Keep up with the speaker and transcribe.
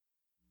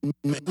Me.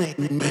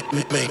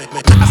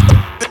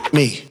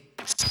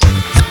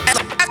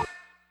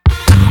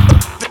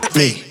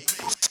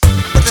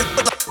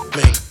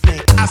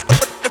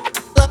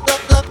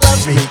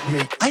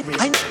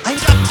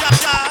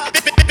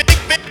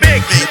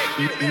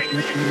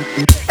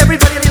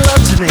 Everybody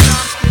loves me.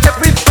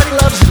 Everybody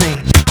loves me.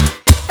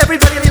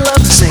 Everybody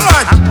loves me.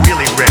 I'm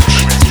really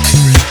rich.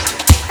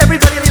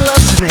 Everybody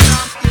loves me.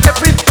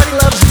 Everybody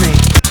loves me.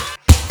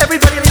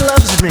 Everybody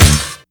loves me.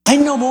 I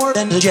know more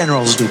than the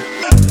generals do.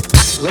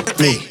 Let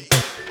me.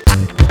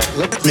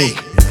 Let me.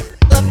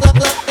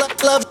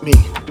 Love me.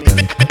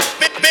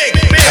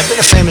 I've been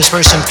a famous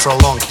person for a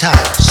long time.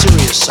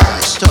 Serious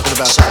size. Talking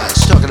about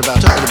size. Talking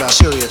about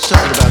serious.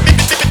 Talking about big.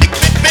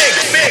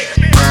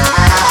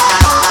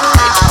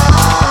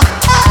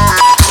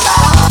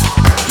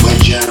 My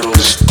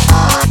generals.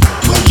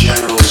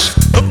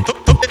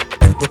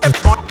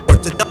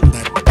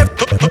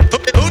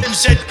 Putin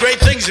said great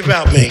things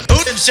about me.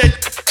 Putin said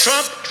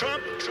Trump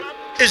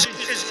is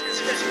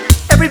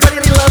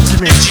Everybody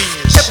loves me.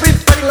 genius.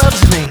 Everybody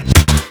loves me.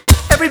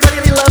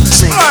 Everybody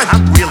loves me.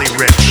 I'm really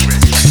rich.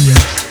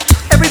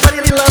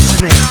 Everybody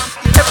loves me.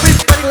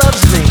 Everybody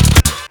loves me.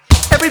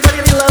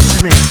 Everybody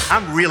loves me.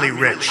 I'm really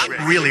rich.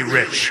 Really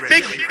rich.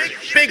 Big.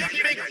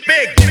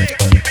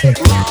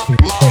 Love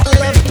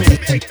me.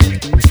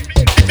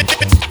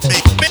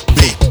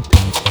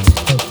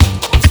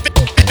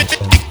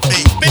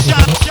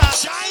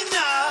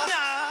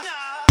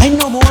 I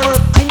know more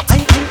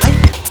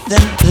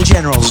than the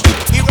generals do.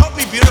 He wrote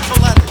me beautiful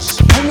letters.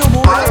 I know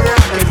more.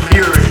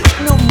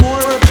 I know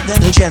more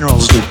than the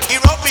generals do. He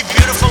wrote me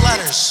beautiful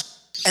letters.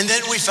 And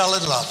then we fell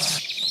in love.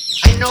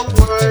 I know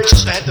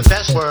words. I had the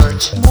best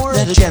words. More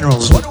than the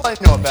generals do. What do I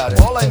know about it?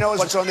 All I know is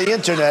what's on the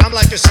internet. I'm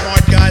like a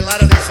smart guy. A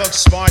lot of these folks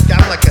smart.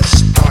 I'm like a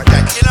smart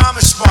guy. You know, I'm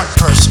a smart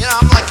person. You know,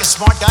 I'm like a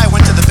smart guy. I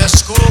went to the best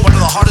school, one of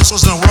the hardest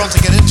schools in the world to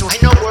get into.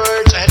 I know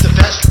words. I had the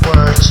best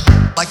words.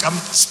 Like I'm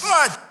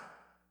smart.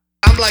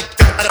 I'm like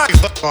you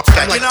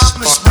know,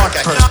 I'm a smart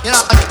person. You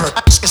know,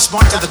 I'm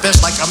smart to the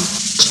best. Like I'm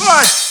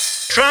smart.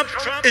 Trump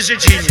is a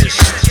genius.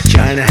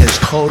 China has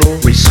total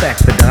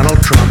respect for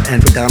Donald Trump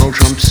and for Donald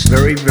Trump's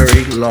very,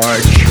 very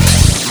large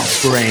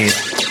brain.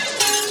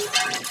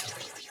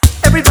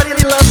 Everybody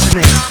loves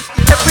me.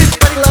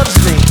 Everybody loves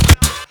me.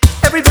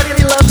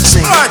 Everybody loves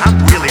me. I'm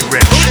really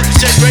rich. Putin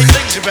said great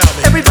things about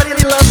me. Everybody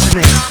loves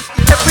me.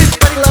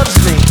 Everybody loves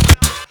me.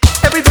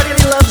 Everybody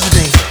loves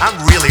me. I'm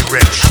really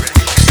rich.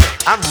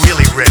 I'm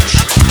really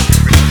rich.